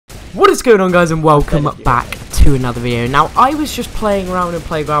What is going on, guys, and welcome back to another video. Now, I was just playing around in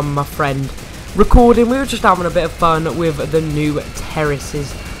Playground with my friend, recording. We were just having a bit of fun with the new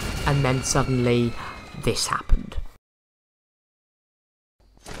terraces, and then suddenly this happened.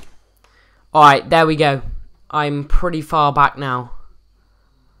 Alright, there we go. I'm pretty far back now.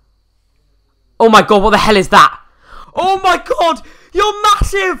 Oh my god, what the hell is that? Oh my god! You're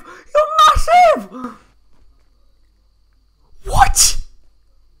massive! You're massive! What?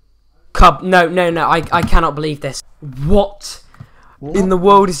 Cub, no, I cannot believe this. What in the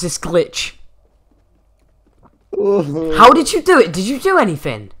world is this glitch? How did you do it? Did you do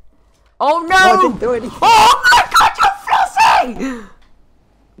anything? Oh no! No, I didn't do anything. Oh my god, you're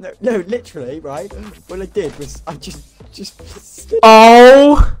flossing! No, literally, right? What I did was I just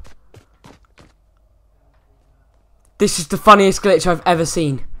Oh! This is the funniest glitch I've ever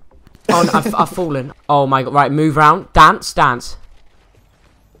seen. Oh, no, I've fallen. Oh my god, right, move around. Dance, dance.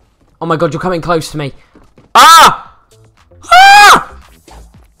 Oh my god, you're coming close to me. Ah! Ah!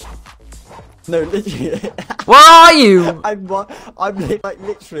 No, literally. Where are you? I'm like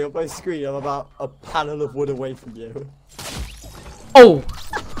literally on my screen. I'm about a panel of wood away from you. Oh!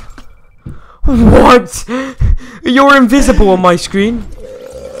 What? You're invisible on my screen.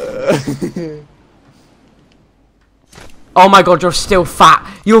 Oh my god, you're still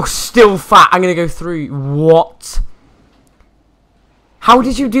fat. You're still fat. I'm gonna go through. What? How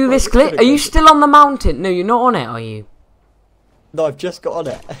did you do this glitch? Are you still on the mountain? No, you're not on it, are you? No, I've just got on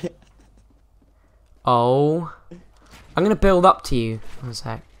it. Oh. I'm gonna build up to you. One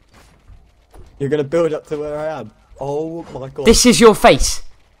sec. You're gonna build up to where I am. Oh my god. This is your face.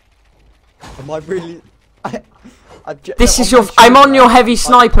 Am I really? This is your. I'm on your heavy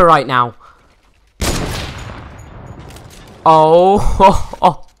sniper right now.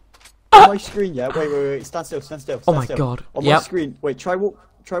 Oh. On my screen, yeah. Wait. Stand still. Oh my god. On my screen. Wait. Try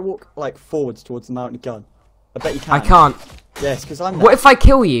walk like forwards towards the mountain gun. I bet you can. I can't. Yes, because I'm. What if I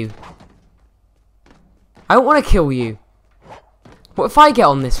kill you? I don't want to kill you. What if I get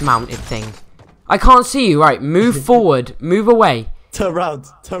on this mounted thing? I can't see you. Right. Move forward. Move away. Turn round.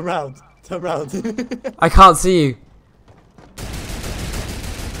 I can't see you.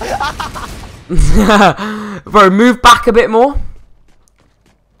 Bro, move back a bit more.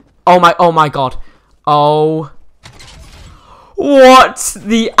 Oh my god. Oh. What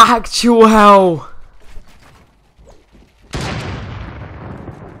the actual hell?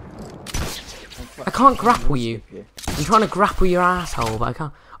 I can't grapple you. I'm trying to grapple your asshole, but I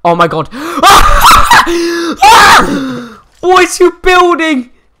can't. Oh my god. What you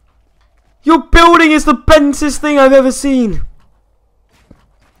building? Your building is the bentest thing I've ever seen.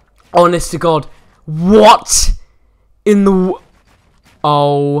 Honest to God. What in the...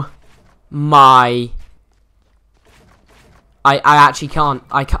 Oh my... I actually can't.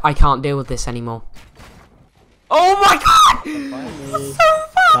 I can't deal with this anymore. Oh my god! You're so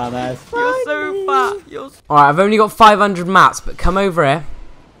fat! You're so fat! Alright, I've only got 500 mats, but come over here.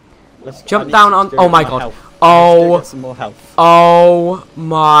 Jump down on... Oh my god. Oh. Get some more health. Oh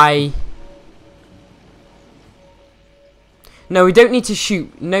my... No, we don't need to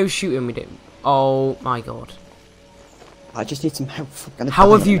shoot. No shooting, we don't. Oh my god. I just need some help.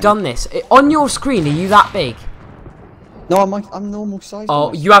 How have you done this? On your screen, are you that big? No, I'm normal size.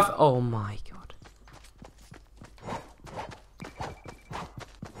 Oh, you have... Oh my god.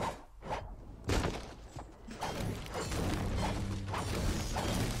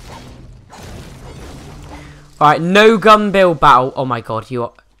 Alright, no gun build battle. Oh my god, you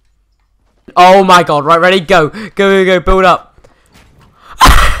are... Oh my god, right, ready, go. Go, build up.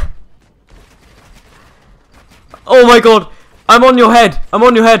 Oh my god, I'm on your head. I'm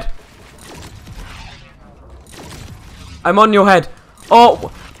on your head.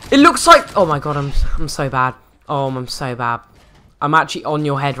 Oh, it looks like... Oh my god, I'm so bad. Oh, I'm so bad. I'm actually on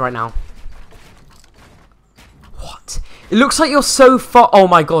your head right now. What? It looks like you're so far... Oh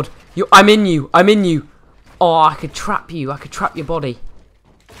my god. I'm in you. Oh, I could trap you. I could trap your body.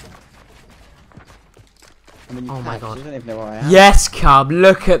 Oh my god. You don't even know where I am. Yes, Cub.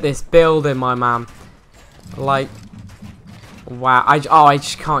 Look at this building, my man. Like, wow. I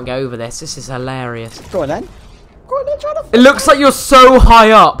just can't get over this. This is hilarious. Go on then. Try to... It looks like you're so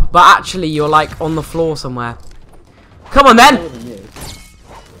high up, but actually you're like on the floor somewhere. Come on then.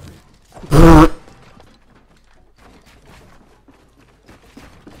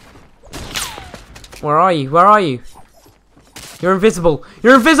 Where are you? You're invisible.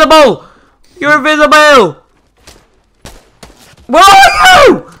 Where are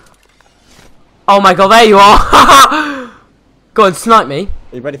you? Oh my god, there you are. Go and snipe me.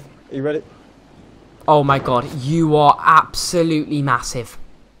 Are you ready? Oh Oh my god, you are absolutely massive.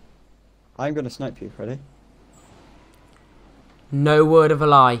 I'm gonna snipe you. Ready? No word of a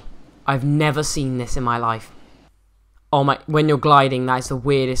lie. I've never seen this in my life. Oh my, when you're gliding, that is the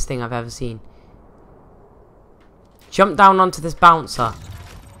weirdest thing I've ever seen. Jump down onto this bouncer.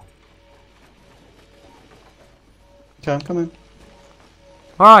 Okay, I'm coming.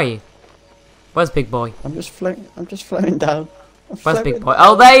 Where are you? Where's Big Boy? I'm just floating down. Where's Big Boy?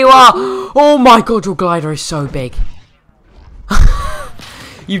 Oh, there you are! Oh my god, your glider is so big.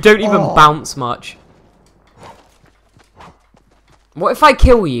 You don't even bounce much. What if I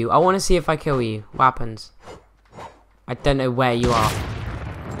kill you? I want to see if I kill you. What happens? I don't know where you are.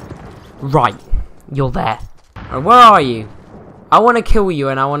 Right. You're there. Right, where are you? I want to kill you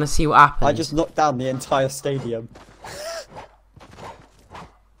and I want to see what happens. I just knocked down the entire stadium.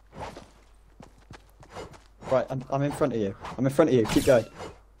 Right, I'm in front of you. I'm in front of you. Keep going.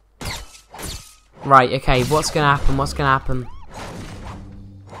 Right, okay. What's going to happen? What's going to happen?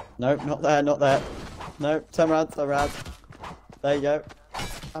 No, not there, not there. No, turn around, turn around. There you go.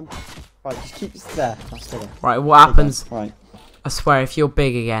 Right, just keep it there. That's still there. Right, what happens? Right. I swear, if you're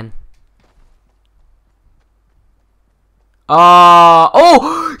big again.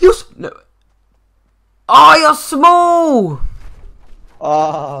 Oh, you're no. Oh, you're small.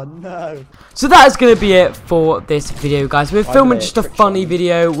 Oh no. So that is going to be it for this video, guys. We're filming just a funny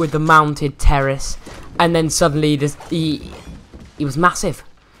video with the mounted terrace, and then suddenly he was massive,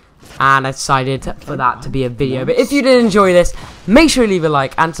 and I decided for that to be a video. But if you did enjoy this, make sure you leave a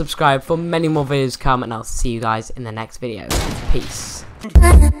like and subscribe for many more videos to come, and I'll see you guys in the next video. Peace.